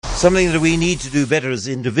Something that we need to do better as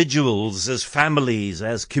individuals, as families,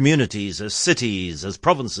 as communities, as cities, as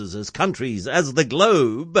provinces, as countries, as the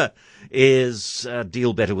globe, is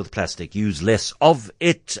deal better with plastic. Use less of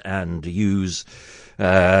it and use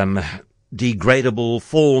degradable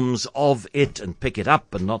forms of it and pick it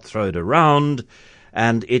up and not throw it around.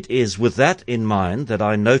 And it is with that in mind that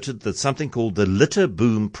I noted that something called the Litter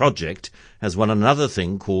Boom Project has won another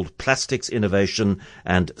thing called Plastics Innovation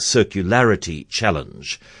and Circularity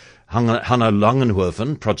Challenge. Hanno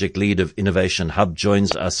Langenhoven, project lead of Innovation Hub,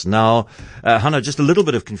 joins us now. Hanno, just a little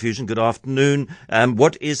bit of confusion. Good afternoon.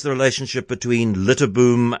 What is the relationship between Litter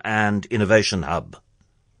Boom and Innovation Hub?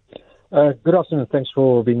 Good afternoon. Thanks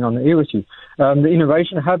for being on the air with you. The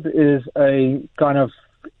Innovation Hub is a kind of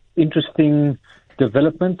interesting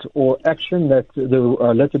development or action that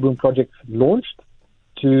the Litter Boom Project launched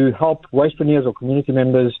to help wastepreneurs or community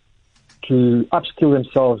members to upskill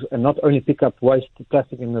themselves and not only pick up waste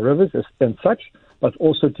plastic in the rivers and such, but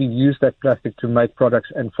also to use that plastic to make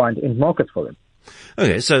products and find end markets for them.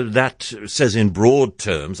 Okay, so that says in broad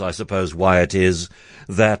terms, I suppose, why it is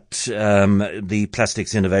that the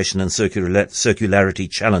Plastics Innovation and Circularity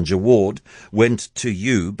Challenge Award went to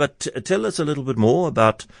you. But tell us a little bit more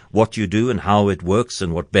about what you do and how it works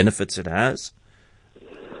and what benefits it has.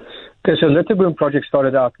 Okay, so Litter Boom Project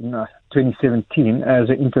started out in 2017 as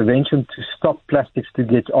an intervention to stop plastics to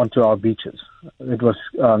get onto our beaches. It was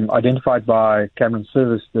identified by Cameron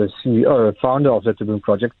Service, the CEO, founder of Litter Boom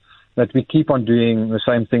Project, that we keep on doing the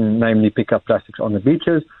same thing, namely pick up plastics on the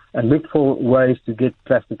beaches and look for ways to get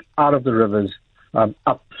plastic out of the rivers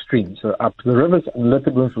upstream, so up the rivers, and litter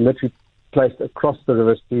booms are literally placed across the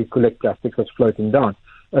rivers to collect plastic that's floating down.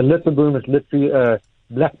 A litter boom is literally a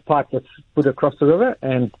black pipe that's put across the river,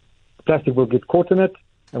 and plastic will get caught in it,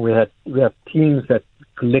 and we have teams that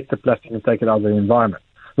collect the plastic and take it out of the environment.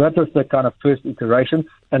 So that was the kind of first iteration,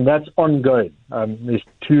 and that's ongoing. There's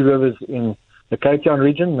 2 rivers in the Cape Town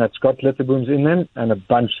region that's got litter booms in them, and a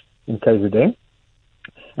bunch in KZN.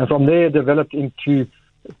 And from there, it developed into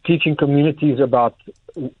teaching communities about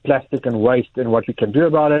plastic and waste and what we can do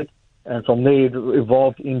about it. And from there, it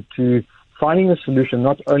evolved into finding a solution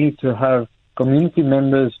not only to have community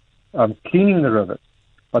members cleaning the rivers,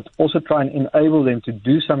 but also try and enable them to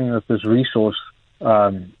do something with this resource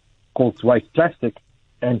called waste plastic,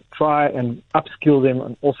 and try and upskill them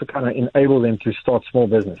and also kind of enable them to start small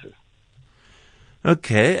businesses.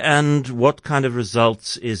 Okay, and what kind of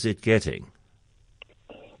results is it getting?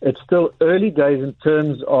 It's still early days in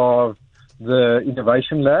terms of the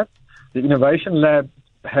Innovation Lab. The Innovation Lab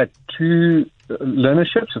had 2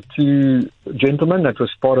 learnerships of 2 gentlemen that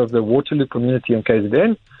was part of the Waterloo community in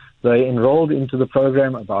KZN. They enrolled into the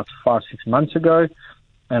program about 5-6 months ago,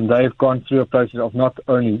 and they've gone through a process of not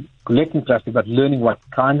only collecting plastic, but learning what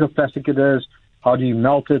kinds of plastic it is, how do you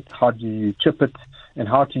melt it, how do you chip it, and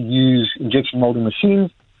how to use injection molding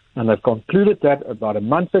machines. And they've concluded that about a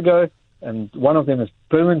month ago, and one of them is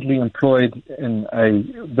permanently employed in a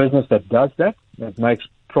business that does that makes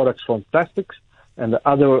products from plastics, and the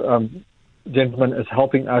other gentleman is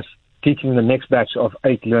helping us teaching the next batch of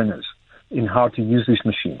 8 learners in how to use these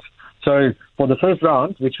machines. So for the first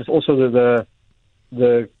round, which is also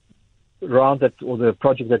the round or the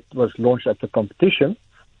project that was launched at the competition,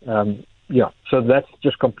 so that's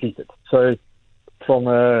just completed. So from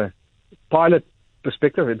a pilot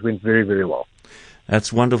perspective, it went very, very well.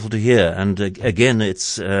 That's wonderful to hear. And again,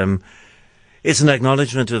 it's an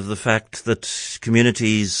acknowledgement of the fact that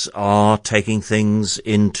communities are taking things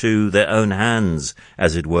into their own hands,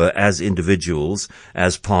 as it were, as individuals,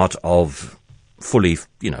 as part of fully,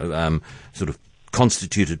 sort of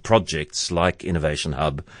constituted projects like Innovation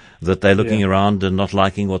Hub, that they're looking around and not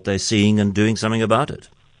liking what they're seeing and doing something about it.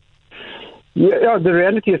 Yeah, the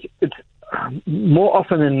reality is it's more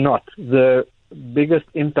often than not, the biggest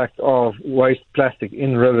impact of waste plastic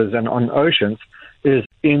in rivers and on oceans is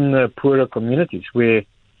in the poorer communities where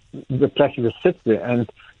the plastic just sits there. And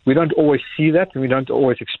we don't always see that, and we don't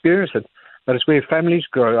always experience it, but it's where families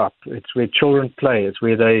grow up. It's where children play. It's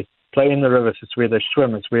where they play in the rivers. It's where they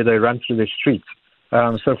swim. It's where they run through the streets.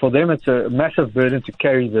 So for them, it's a massive burden to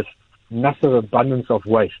carry this massive abundance of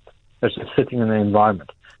waste that's just sitting in the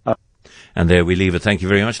environment. And there we leave it. Thank you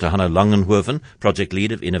very much to Hanno Langenhoven, project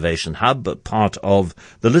lead of Innovation Hub, part of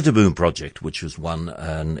the Litter Boom Project, which has won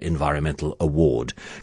an environmental award.